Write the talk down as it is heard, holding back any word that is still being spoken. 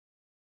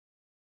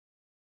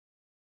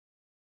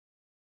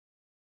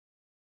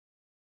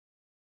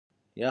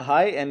Yeah,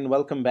 hi and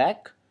welcome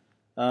back.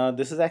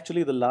 This is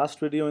actually the last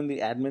video in the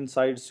admin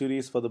side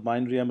series for the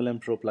Binary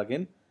MLM Pro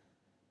plugin.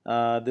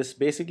 This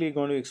basically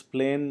going to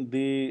explain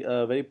the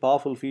very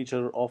powerful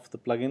feature of the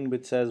plugin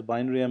which says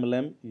Binary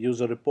MLM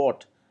User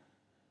Report.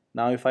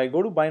 Now, if I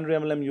go to Binary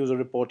MLM User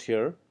Report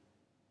here,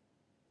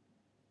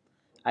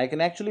 I can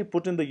actually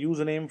put in the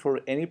username for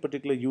any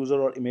particular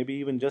user or maybe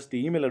even just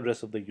the email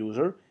address of the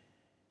user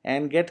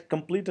and get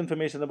complete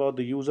information about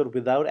the user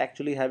without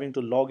actually having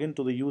to log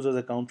into the user's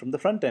account from the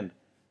front end.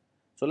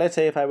 So let's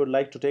say if I would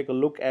like to take a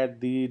look at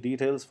the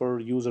details for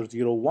user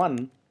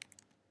 01,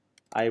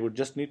 I would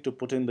just need to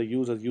put in the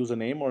user's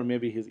username or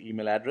maybe his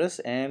email address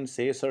and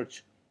say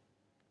search.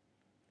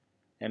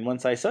 And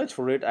once I search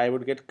for it, I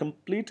would get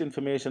complete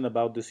information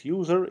about this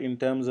user in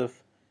terms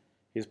of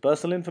his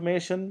personal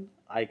information.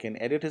 I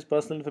can edit his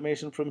personal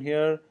information from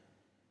here.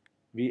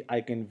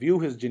 I can view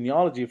his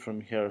genealogy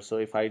from here. So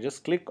if I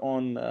just click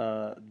on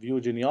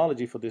view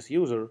genealogy for this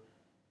user,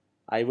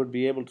 I would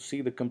be able to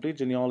see the complete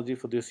genealogy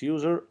for this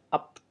user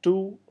up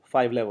to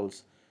 5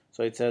 levels.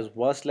 So it says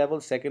first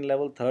level, second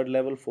level, third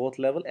level, fourth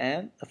level,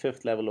 and a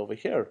fifth level over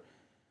here.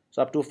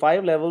 So up to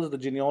 5 levels, the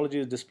genealogy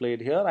is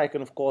displayed here. I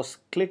can of course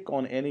click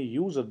on any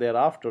user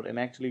thereafter and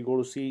actually go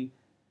to see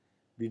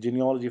the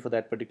genealogy for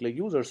that particular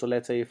user. So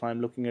let's say if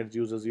I'm looking at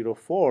user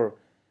 04,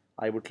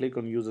 I would click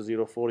on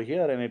user 04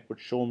 here and it would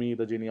show me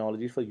the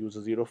genealogy for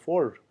user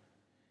 04.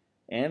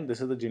 And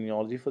this is the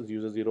genealogy for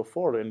user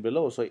 04 and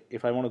below. So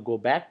if I want to go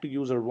back to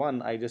user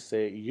 1, I just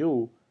say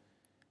u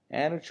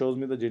and it shows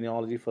me the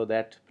genealogy for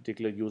that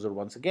particular user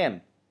once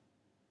again.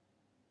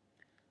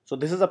 So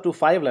this is up to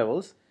 5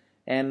 levels.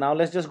 And now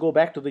let's just go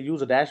back to the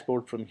user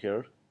dashboard from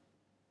here.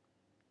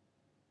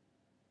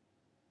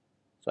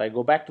 So I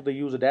go back to the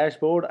user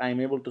dashboard.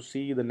 I'm able to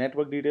see the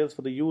network details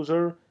for the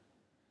user.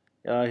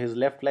 His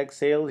left leg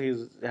sales, he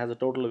has a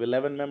total of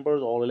 11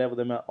 members. All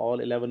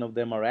 11 of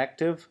them are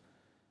active.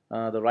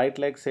 The right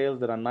leg sales,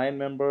 there are 9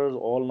 members.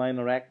 All 9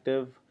 are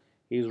active.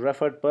 He's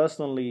referred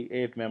personally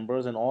 8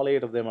 members and all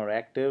 8 of them are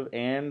active.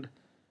 And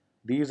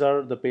these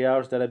are the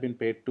payouts that have been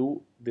paid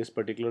to this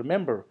particular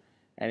member.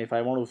 And if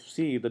I want to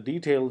see the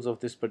details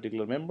of this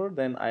particular member,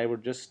 then I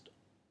would just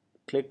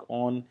click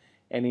on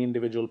any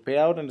individual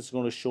payout and it's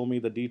going to show me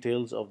the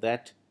details of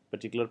that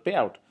particular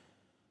payout.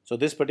 So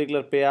this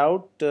particular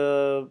payout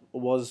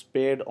was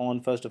paid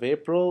on 1st of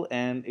April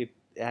and it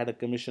had a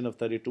commission of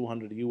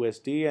 3200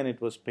 USD and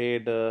it was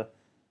paid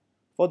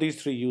for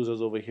these 3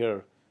 users over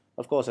here.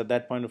 Of course, at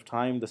that point of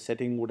time, the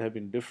setting would have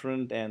been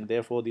different and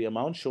therefore the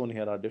amounts shown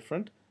here are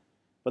different.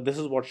 But this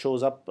is what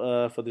shows up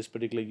for this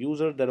particular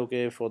user, that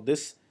okay, for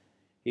this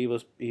he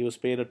was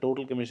paid a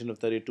total commission of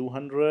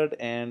 3200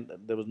 and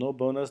there was no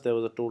bonus. There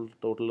was a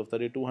total of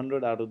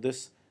 3200. Out of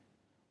this,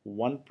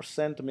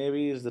 1%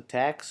 maybe is the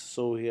tax,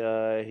 so he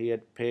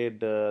had paid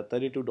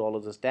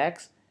 $32 as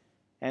tax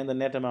and the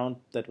net amount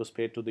that was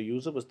paid to the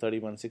user was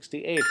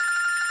 3168.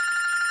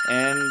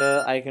 And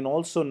I can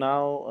also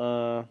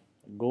now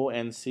go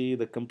and see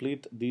the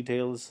complete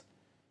details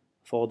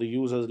for the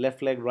user's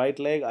left leg, right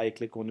leg. I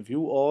click on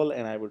view all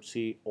and I would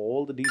see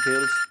all the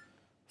details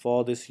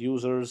for this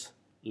user's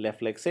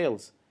left leg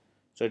sales.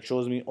 So it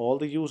shows me all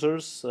the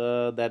users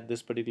that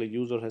this particular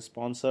user has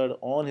sponsored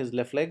on his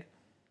left leg,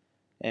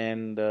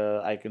 and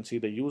I can see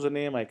the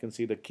username, I can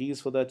see the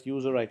keys for that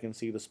user, I can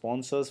see the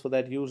sponsors for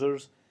that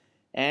users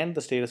and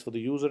the status for the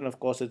user, and of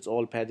course it's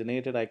all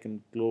paginated. I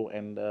can go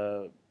and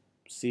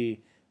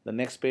see the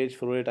next page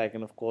for it. I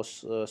can of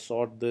course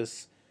sort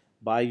this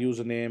by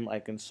username, I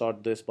can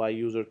sort this by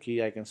user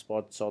key, I can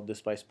sort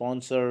this by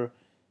sponsor,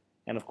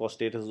 and of course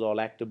status is all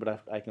active,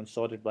 but I can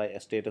sort it by a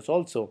status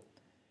also.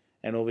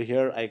 And over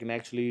here I can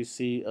actually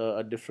see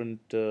a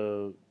different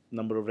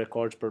number of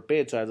records per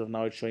page. So as of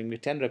now it's showing me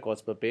 10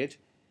 records per page.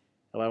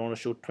 If I want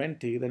to show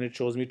 20, then it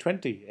shows me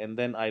 20, and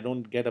then I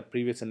don't get a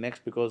previous and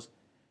next because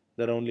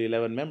there are only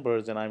 11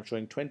 members and I'm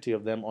showing 20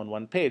 of them on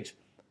one page.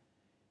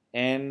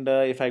 And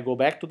if I go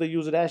back to the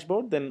user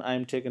dashboard, then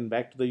I'm taken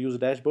back to the user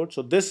dashboard.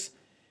 So this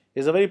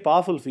is a very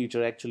powerful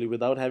feature actually.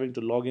 Without having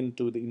to log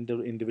into the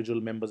individual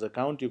member's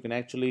account, you can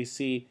actually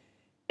see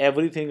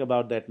everything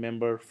about that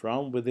member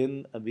from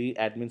within the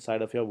admin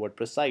side of your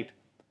WordPress site.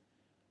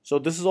 So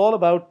this is all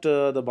about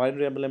the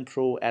Binary MLM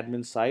Pro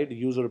admin side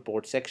user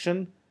report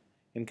section.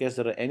 In case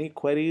there are any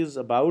queries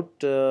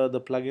about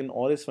the plugin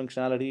or its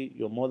functionality,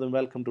 you're more than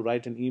welcome to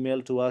write an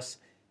email to us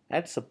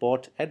at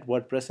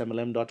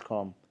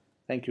support@wordpressmlm.com.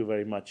 Thank you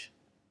very much.